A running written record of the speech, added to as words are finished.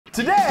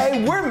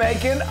Today, we're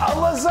making a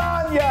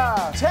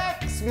lasagna.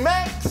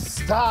 Tex-Mex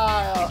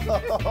style.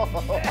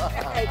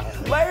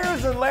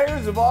 Layers and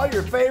layers of all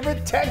your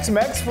favorite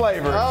Tex-Mex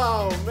flavors.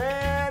 Oh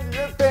man,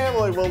 your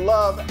family will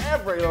love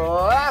every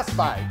last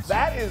bite.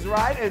 That is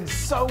right, and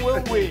so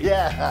will we.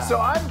 Yeah. So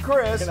I'm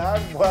Chris. And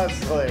I'm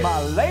Wesley.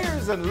 My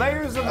layers and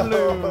layers of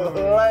Loon.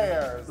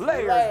 Layers.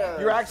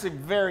 You're actually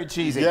very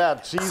cheesy. Yeah,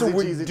 cheesy, So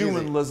we're cheesy, doing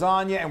cheesy.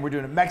 lasagna, and we're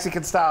doing it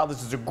Mexican style.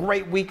 This is a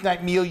great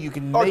weeknight meal. You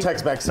can Or make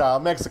Tex-Mex style,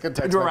 Mexican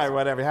Tex-Mex. Right,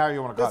 whatever, however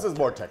you want to call it. This is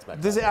more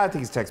Tex-Mex. I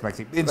think it's Tex-Mex.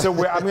 And so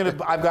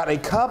I've got a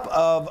cup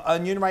of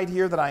onion right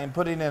here that I am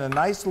putting in a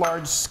nice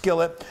large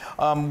skillet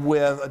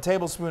with a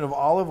tablespoon of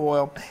olive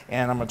oil,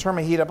 and I'm going to turn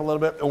my heat up a little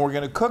bit, and we're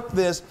going to cook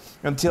this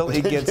until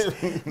it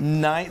gets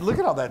nice. Look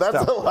at all that stuff.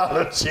 That's a lot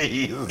of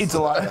cheese. It's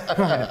a lot.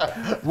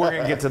 We're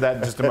going to get to that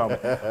in just a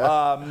moment.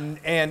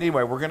 And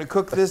anyway, we're going to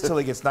cook this till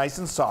it gets nice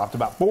and soft,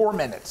 about 4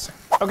 minutes.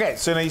 Okay,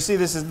 so now you see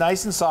this is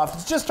nice and soft.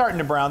 It's just starting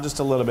to brown just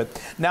a little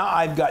bit. Now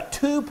I've got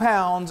 2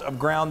 pounds of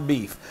ground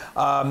beef.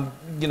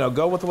 You know,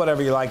 go with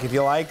whatever you like. If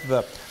you like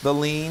the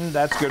lean,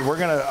 that's good. We're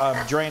going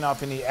to drain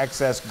off any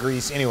excess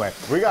grease anyway.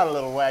 We got a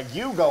little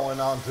Wagyu going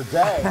on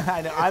today.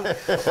 I know.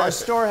 Our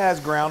store has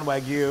ground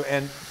Wagyu,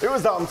 and it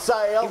was on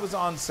sale. It was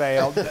on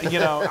sale. You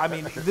know, I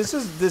mean,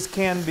 this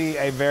can be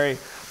a very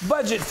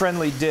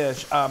budget-friendly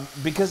dish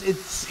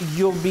because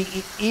you'll be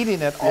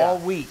eating it all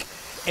week,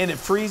 and it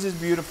freezes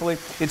beautifully.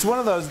 It's one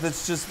of those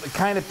that's just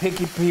kind of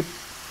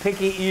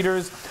picky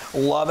eaters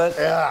love it.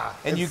 Yeah,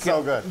 and it's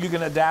so good. You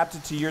can adapt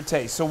it to your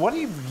taste. So what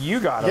have you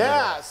got?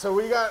 Yeah, so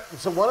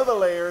one of the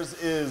layers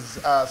is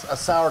a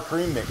sour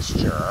cream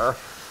mixture.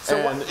 So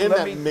and in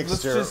that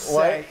mixture, let's just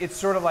say it's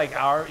sort of like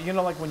you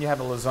know, like when you have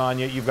a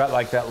lasagna, you've got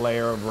like that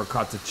layer of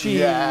ricotta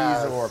cheese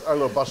or a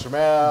little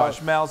bechamel,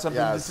 something.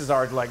 Yes. This is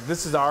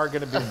our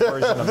going to be a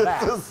version of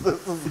that.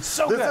 It's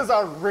so good. This is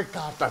our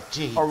ricotta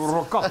cheese.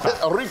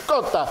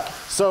 Ricotta.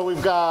 So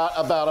we've got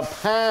about a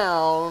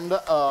pound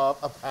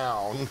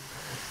of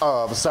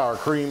sour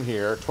cream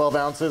here. 12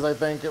 ounces, I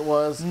think it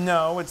was.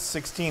 No, it's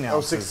 16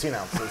 ounces. Oh, 16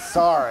 ounces.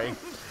 Sorry.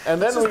 And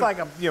then it's just like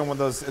one of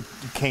those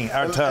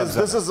tubs.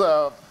 This is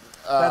a.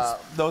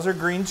 Those are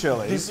green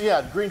chilies.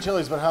 Green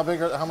chilies, but how big?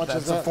 How much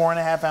is that? That's a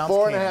 4.5 ounce.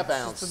 4.5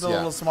 ounce. Just a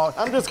little small.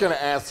 I'm just going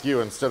to ask you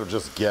instead of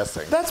just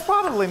guessing. That's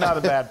probably not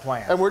a bad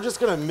plan. And we're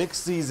just going to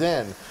mix these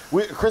in.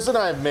 Chris and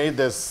I have made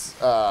this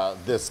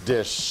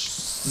dish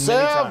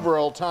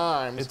several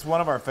times. It's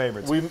one of our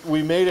favorites.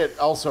 We made it.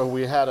 Also,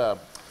 we had a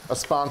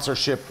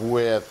sponsorship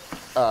with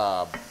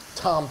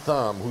Tom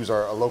Thumb, who's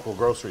a local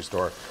grocery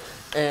store,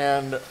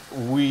 and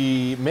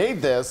we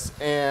made this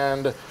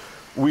and.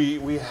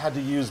 We had to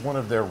use one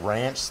of their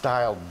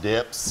ranch-style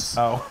dips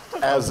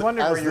as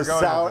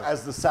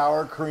the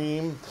sour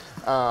cream,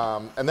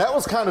 and that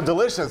was kind of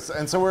delicious.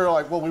 And so we were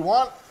like, well, we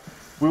want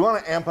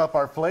to amp up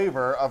our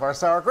flavor of our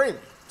sour cream.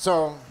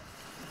 So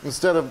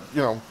instead of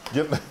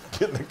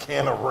getting a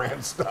can of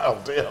ranch-style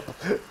dip,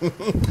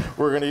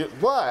 we're gonna use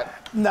what?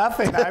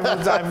 Nothing. I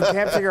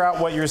can't figure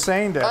out what you're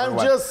saying to everyone.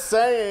 I'm just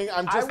saying.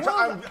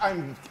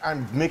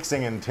 I'm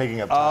mixing and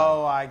taking up time.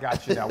 Oh, I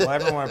got you now. Well,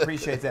 everyone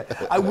appreciates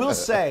that. I will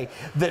say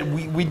that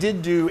we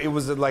did do. It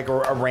was like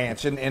a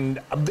ranch, and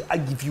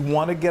if you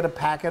want to get a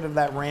packet of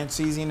that ranch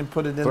seasoning and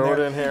put it in Throw it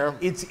in here.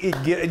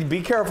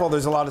 Be careful.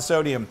 There's a lot of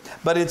sodium,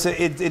 but it's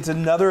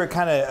another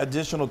kind of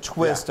additional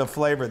twist of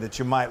flavor that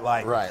you might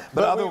like. Right.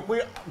 But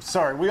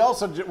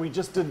we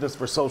just did this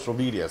for social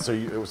media, so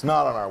it was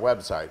not on our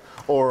website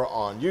or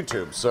on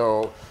YouTube.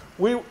 So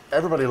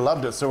everybody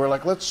loved it, so we're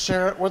like, let's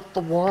share it with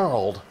the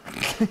world.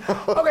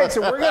 Okay,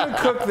 so we're going to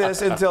cook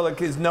this until it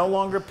is no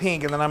longer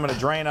pink, and then I'm going to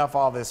drain off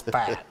all this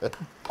fat.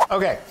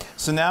 Okay,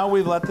 so now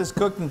we've let this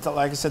cook until,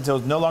 like I said, until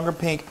it's no longer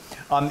pink.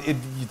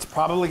 It's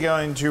probably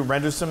going to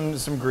render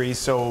some grease,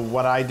 so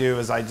what I do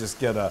is I just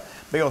get a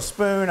big old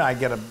spoon, I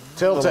get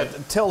tilt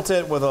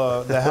it with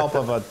the help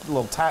of a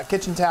little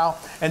kitchen towel,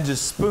 and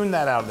just spoon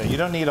that out of there. You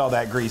don't need all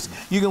that grease.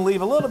 You can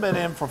leave a little bit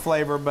in for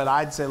flavor, but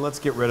I'd say let's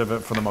get rid of it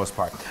for the most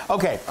part.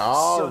 Okay,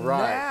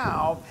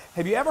 now,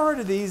 have you ever heard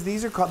of these?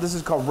 This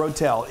is called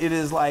Ro-tel. It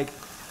is like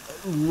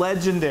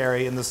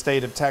legendary in the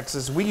state of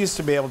Texas. We used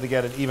to be able to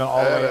get it even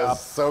all the way up.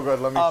 So good.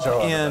 Let me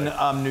show in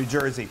New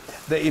Jersey.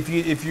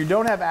 If you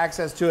don't have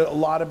access to it, a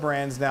lot of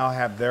brands now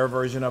have their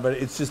version of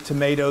it. It's just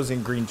tomatoes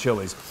and green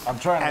chilies. I'm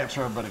trying to make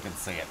sure everybody can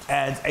see it.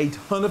 Adds a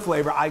ton of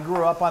flavor. I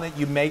grew up on it.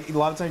 A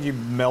lot of times you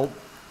melt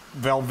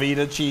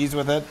Velveeta cheese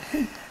with it,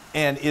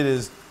 and it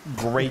is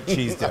great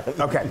cheese dip.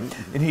 Okay,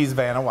 and he's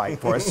Vanna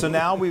White for us. So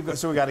now we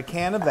got a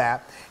can of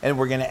that, and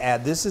we're going to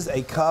add. This is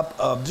a cup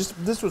of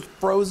this was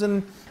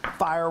frozen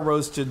fire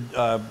roasted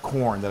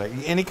corn.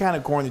 Any kind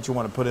of corn that you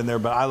want to put in there,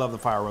 but I love the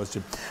fire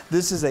roasted.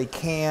 This is a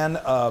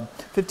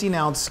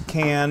 15-ounce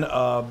can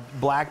of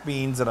black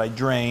beans that I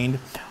drained,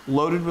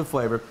 loaded with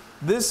flavor.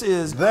 This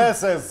is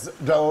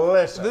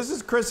delicious. This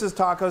is Chris's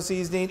taco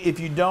seasoning. If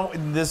you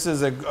don't, this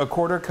is a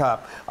quarter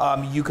cup.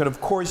 You could, of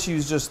course,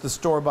 use just the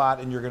store-bought,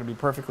 and you're going to be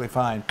perfectly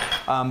fine.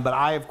 But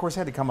I, of course,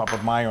 had to come up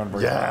with my own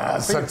version.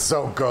 Yes, it's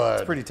so good.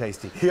 It's pretty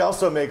tasty. He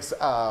also makes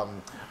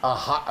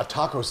a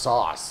taco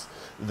sauce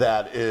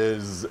that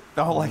is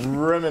like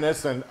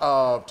reminiscent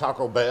of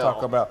Taco Bell.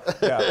 Taco Bell.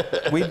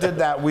 Yeah, we did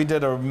that. We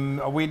did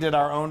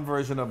our own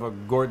version of a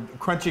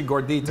crunchy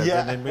gordita.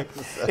 Yeah. Didn't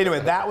we? Anyway,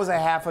 that was a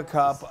half a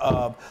cup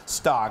of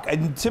stock.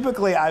 And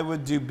typically I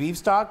would do beef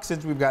stock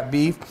since we've got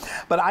beef,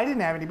 but I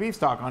didn't have any beef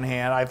stock on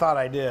hand. I thought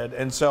I did,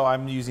 and so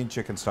I'm using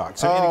chicken stock.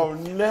 So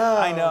anyway, no!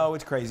 I know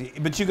it's crazy,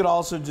 but you could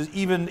also just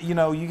you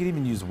could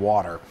even use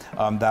water.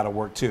 That'll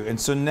work too. And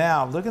so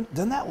now,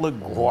 doesn't that look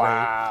great?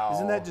 Wow!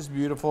 Isn't that just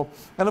beautiful?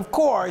 And of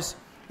course,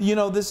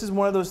 this is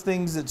one of those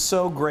things that's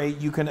so great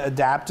you can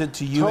adapt it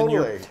to you and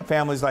your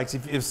family's. Like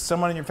if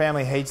someone in your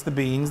family hates the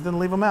beans, then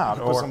leave them out.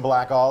 Put some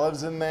black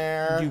olives in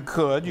there. You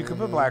could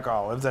put black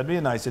olives. That'd be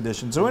a nice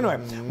addition. So anyway,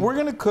 we're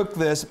gonna cook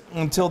this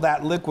until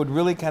that liquid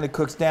really kind of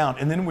cooks down,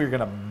 and then we're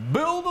gonna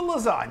build a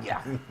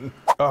lasagna.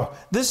 Oh,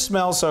 this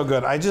smells so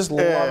good. I just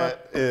love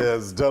it. It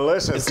is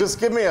delicious. Just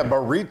give me a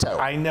burrito.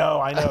 I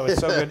know. It's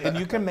so good. And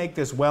you can make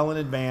this well in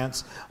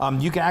advance.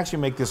 You can actually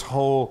make this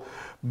whole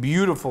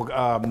beautiful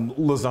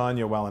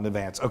lasagna well in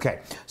advance. Okay,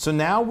 so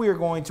now we're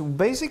going to,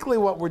 basically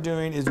what we're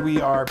doing is we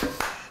are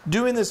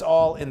doing this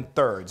all in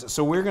thirds.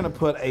 So we're going to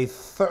put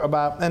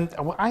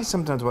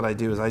sometimes what I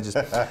do is I just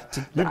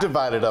you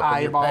divide it up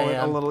eyeball in your it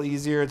pan. a little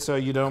easier so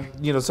you don't,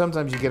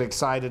 sometimes you get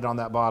excited on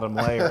that bottom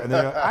layer and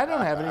then I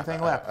don't have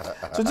anything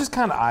left. So just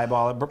kind of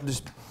eyeball it,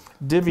 just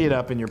divvy it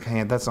up in your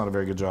pan. That's not a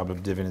very good job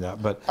of divvying it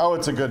up, but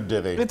it's a good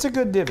divvy. It's a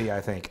good divvy, I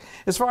think.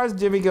 As far as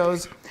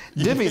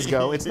divvies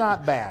go, it's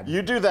not bad.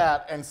 You do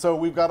that, and so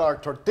we've got our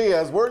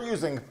tortillas. We're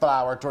using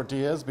flour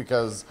tortillas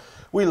because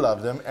we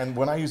love them. And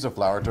when I use a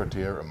flour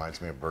tortilla, it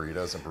reminds me of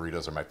burritos, and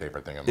burritos are my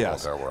favorite thing in the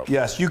entire world.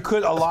 Yes, you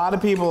could. A lot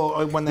of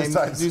people, when they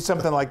do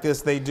something like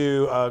this, they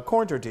do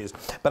corn tortillas.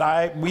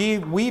 But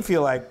we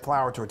feel like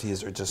flour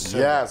tortillas are just so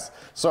Yes.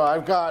 So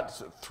I've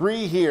got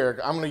 3 here.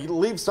 I'm going to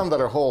leave some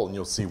that are whole, and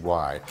you'll see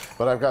why.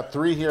 But I've got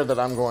 3 here that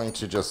I'm going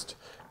to just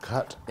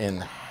cut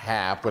in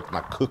half with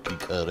my cookie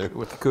cutter.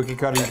 With the cookie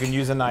cutter, you can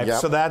use a knife.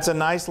 Yep. So that's a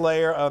nice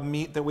layer of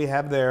meat that we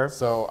have there.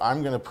 So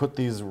I'm going to put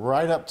these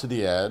right up to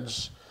the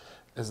edge.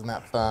 Isn't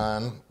that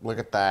fun? Look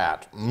at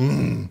that.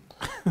 Mmm.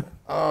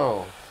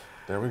 Oh,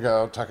 there we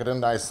go. Tuck it in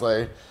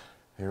nicely.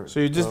 Here so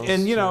you just,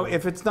 and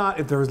if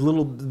there's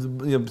little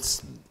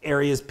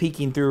areas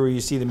peeking through where you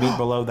see the meat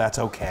below, that's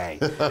okay.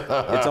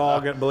 It's all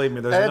good. Believe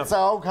me,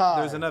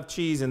 there's enough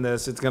cheese in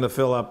this. It's going to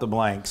fill up the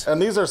blanks.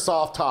 And these are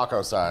soft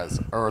taco size,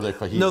 or are they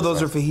fajita? No,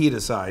 those are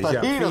fajita size.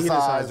 Fajita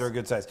size are a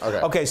good size.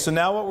 Okay. So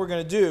now what we're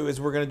going to do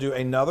is we're going to do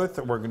another.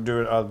 We're going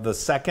to do the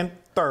second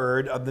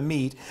third of the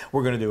meat.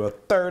 We're going to do a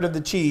third of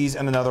the cheese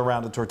and another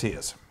round of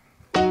tortillas.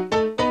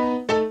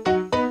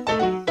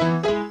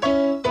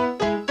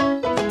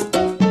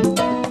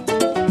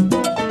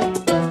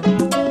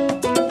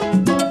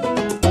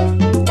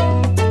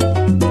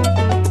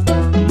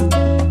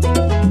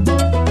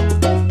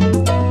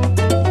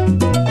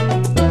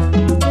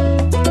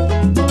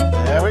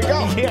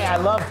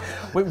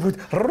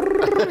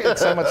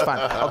 It's so much fun.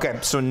 Okay,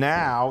 so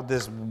now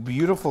this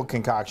beautiful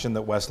concoction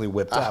that Wesley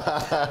whipped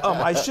up.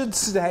 I should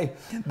say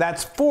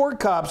that's 4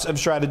 cups of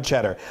shredded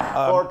cheddar.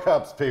 4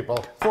 cups,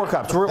 people. 4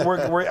 cups.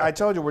 I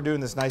told you we're doing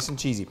this nice and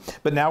cheesy.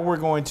 But now we're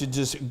going to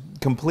just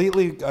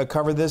completely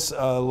cover this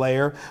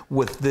layer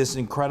with this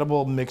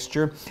incredible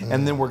mixture,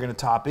 and then we're going to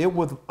top it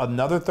with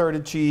another third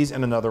of cheese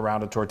and another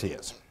round of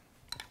tortillas.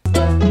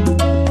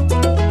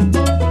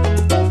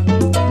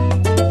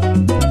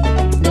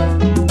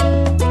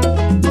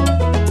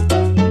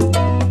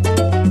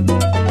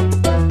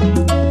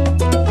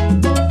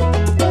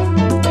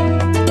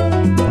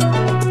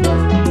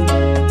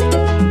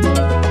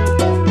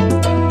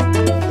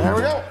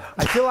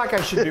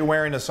 I should be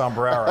wearing a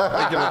sombrero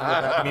with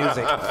that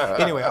music.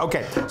 Anyway,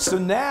 okay, so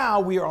now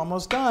we are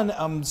almost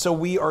done. So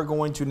we are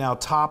going to now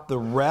top the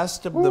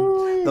rest of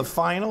the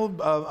final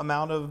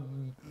amount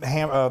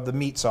of the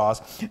meat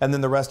sauce, and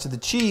then the rest of the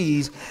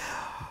cheese.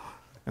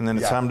 And then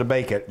it's time to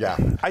bake it. Yeah.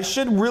 I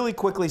should really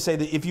quickly say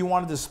that if you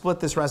wanted to split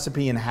this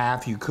recipe in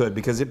half, you could,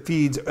 because it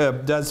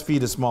does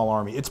feed a small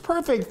army. It's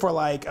perfect for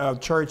like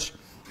church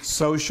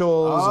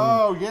socials.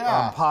 Oh, and,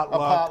 yeah.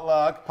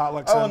 Potluck.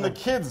 Oh, and the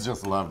kids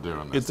just love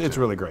doing this. It's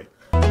really great.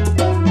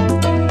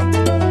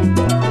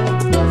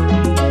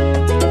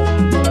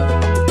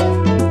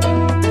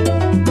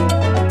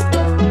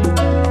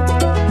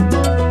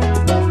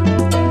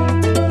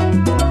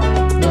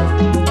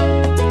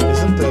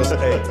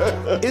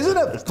 Isn't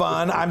it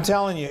fun? I'm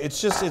telling you, it's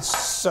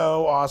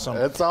so awesome.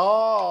 It's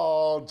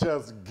all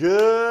just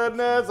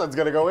goodness. It's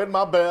going to go in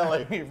my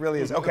belly. It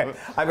really is. Okay,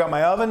 I've got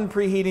my oven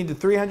preheating to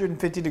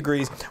 350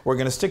 degrees. We're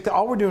going to stick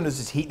all we're doing is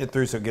just heating it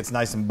through so it gets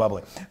nice and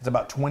bubbly. It's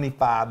about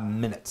 25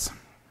 minutes.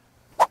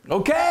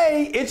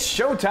 Okay, it's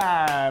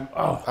showtime.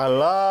 Oh, I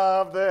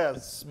love this.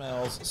 It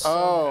smells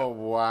so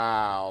good.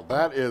 Wow.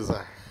 That is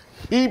a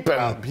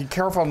heaping. Be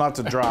careful not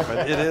to drop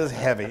it. It is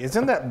heavy.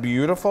 Isn't that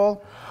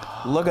beautiful?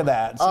 Look at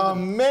that.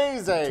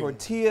 Amazing.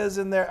 Tortillas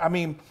in there. I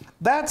mean,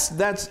 that's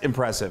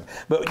impressive.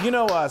 But you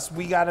know us,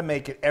 we got to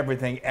make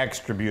everything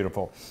extra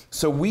beautiful.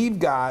 So we've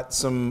got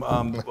some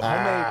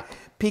homemade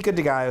pico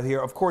de gallo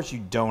here. Of course, you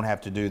don't have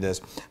to do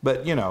this,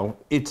 but you know,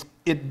 it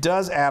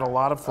does add a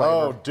lot of flavor.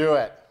 Oh, do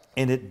it.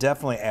 And it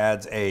definitely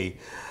adds a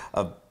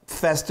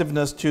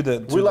festiveness to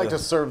the. We like to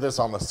serve this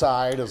on the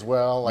side as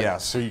well, like,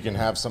 yes. so you can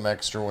have some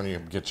extra when you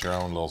get your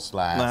own little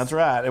slice. That's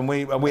right, and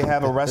we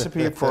have a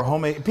recipe for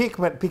homemade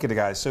pico de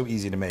gallo. Is so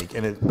easy to make,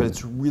 but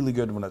it's really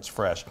good when it's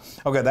fresh.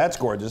 Okay, that's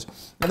gorgeous.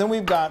 And then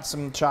we've got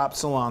some chopped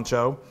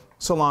cilantro.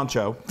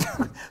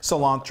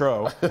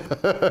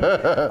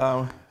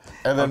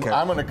 And then okay.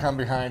 I'm going to come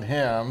behind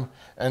him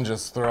and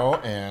just throw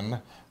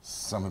in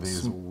some of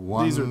these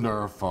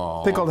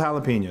wonderful pickled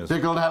jalapeños.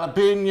 Pickled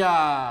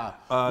jalapeno.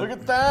 Look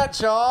at that,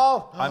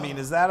 y'all. I mean,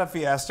 is that a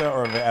fiesta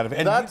or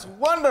That's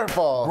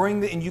wonderful.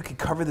 And you could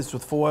cover this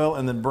with foil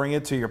and then bring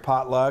it to your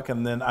potluck,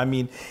 and then I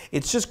mean,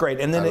 it's just great.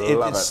 And then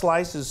it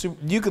slices.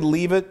 You could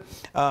leave it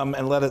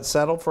and let it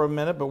settle for a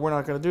minute, but we're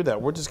not going to do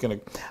that. We're just going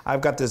to.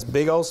 I've got this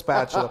big old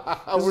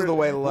spatula. This is the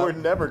way. We're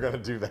never going to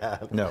do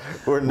that. No,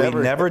 we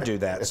never do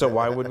that. So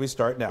why would we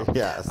start now?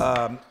 Yes.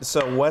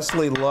 So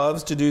Wesley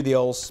loves to do the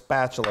old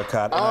spatula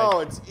cut. Oh,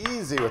 it's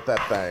easy with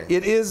that thing.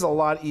 It is a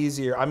lot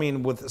easier. I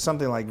mean, with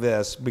something like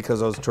this, because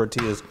those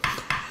tortillas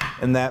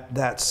and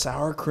that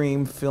sour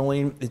cream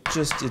filling, it's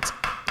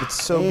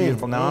so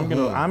beautiful. Now I'm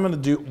gonna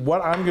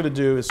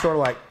do is sort of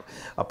like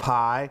a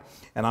pie,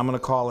 and I'm gonna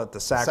call it the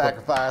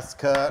sacrifice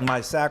cut. My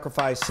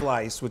sacrifice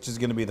slice, which is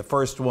gonna be the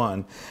first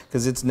one,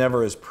 because it's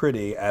never as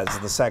pretty as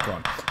the second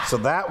one. So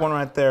that one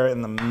right there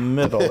in the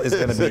middle is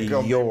gonna be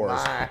yours.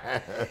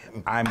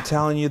 I'm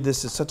telling you,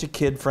 this is such a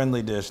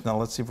kid-friendly dish. Now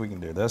let's see if we can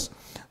do this.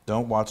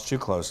 Don't watch too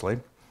closely.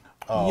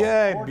 Oh,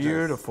 yay, gorgeous.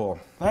 Beautiful.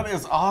 That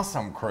is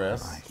awesome,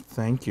 Chris.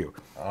 Thank you.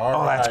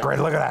 All that's right. great.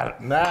 Look at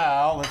that.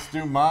 Now, let's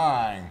do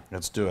mine.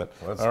 Let's do it.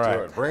 Let's do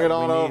it. Bring it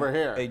on over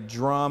here. A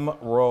drum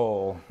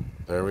roll.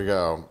 There we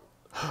go.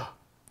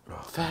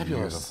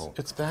 Fabulous. Beautiful.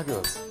 It's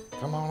fabulous.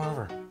 Come on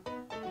over.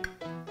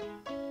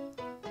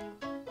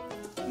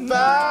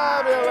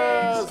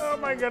 Fabulous. Oh,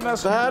 my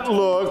goodness. That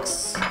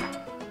looks...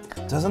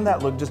 Doesn't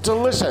that look just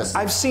delicious?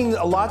 I've seen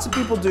lots of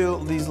people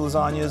do these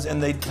lasagnas,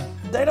 and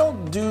they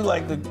don't do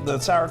like the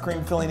sour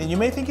cream filling. And you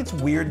may think it's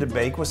weird to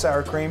bake with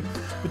sour cream,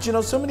 but you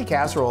know, so many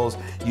casseroles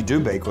you do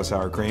bake with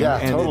sour cream. Yeah,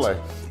 and totally.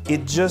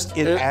 It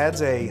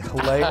adds a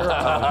layer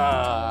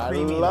of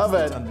creaminess. I love it.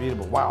 That's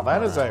unbeatable. Wow,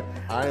 that is a.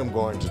 I am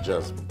going to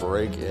just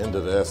break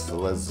into this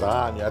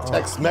lasagna,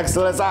 Tex-Mex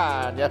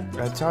lasagna.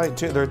 I tell you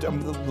too,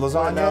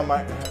 lasagna.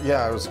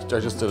 I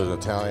just did an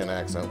Italian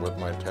accent with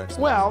my Tex-Mex.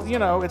 Well, you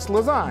know, it's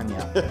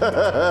lasagna.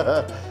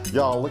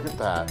 Y'all, look at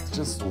that.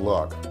 Just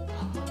look.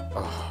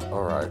 Oh,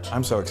 all right.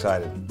 I'm so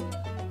excited.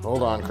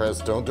 Hold on, Chris.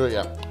 Don't do it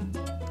yet.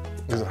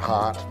 Is it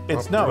hot?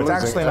 It's actually not.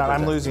 Everything.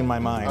 I'm losing my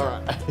mind. All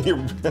right. You're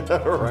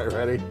all right.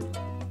 Ready?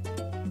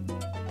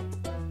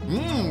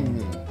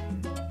 Mmm.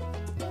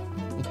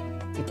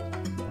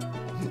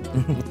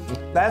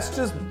 That's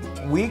just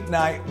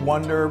weeknight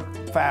wonder,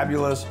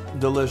 fabulous,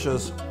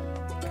 delicious,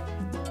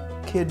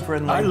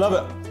 kid-friendly. I love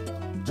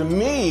it. To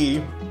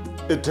me,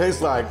 it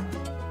tastes like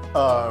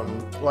a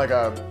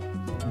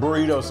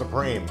burrito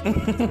supreme,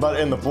 but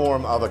in the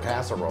form of a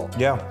casserole.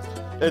 Yeah.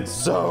 It's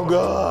so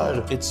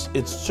good. It's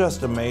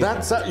just amazing.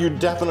 You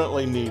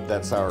definitely need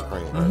that sour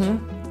cream.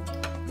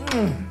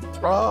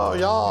 Oh,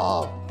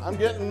 y'all. I'm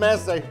getting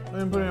messy.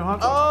 Didn't put any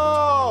hot sauce.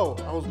 Oh!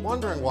 I was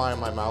wondering why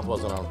my mouth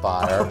wasn't on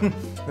fire.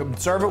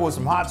 Serve it with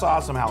some hot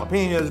sauce, some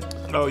jalapenos.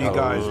 Oh, you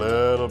guys. A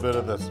little bit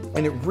of this.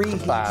 And it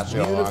reheats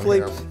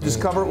beautifully. Just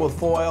cover it with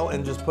foil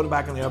and just put it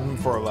back in the oven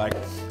for like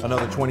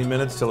another 20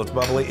 minutes till it's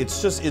bubbly.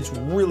 It's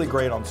really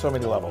great on so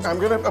many levels. I'm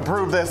going to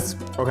approve this.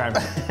 Okay.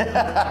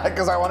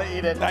 Because I want to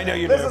eat it. I know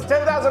you do. This is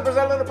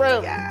 10,000%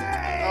 approved.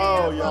 Yay!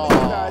 Oh,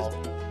 y'all.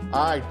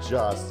 I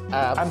just absolutely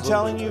I'm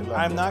telling you,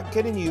 I'm not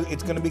kidding you.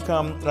 It's going to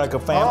become like a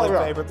family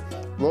favorite.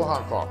 A little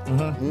hot sauce.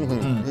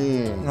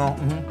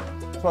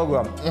 So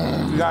good.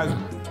 You guys,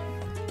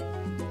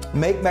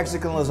 make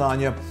Mexican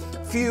lasagna.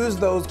 Fuse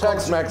those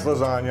Tex-Mex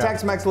lasagna.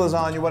 Tex-Mex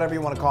lasagna, whatever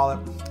you want to call it.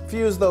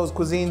 Fuse those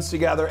cuisines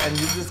together, and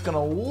you're just going to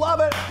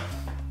love it.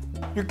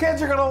 Your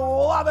kids are going to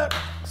love it.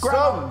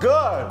 So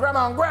good.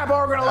 Grandma and Grandpa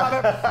are going to love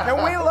it. And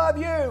we love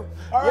you.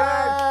 All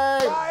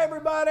right. Bye,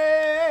 everybody.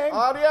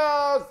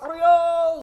 Adios. Adios.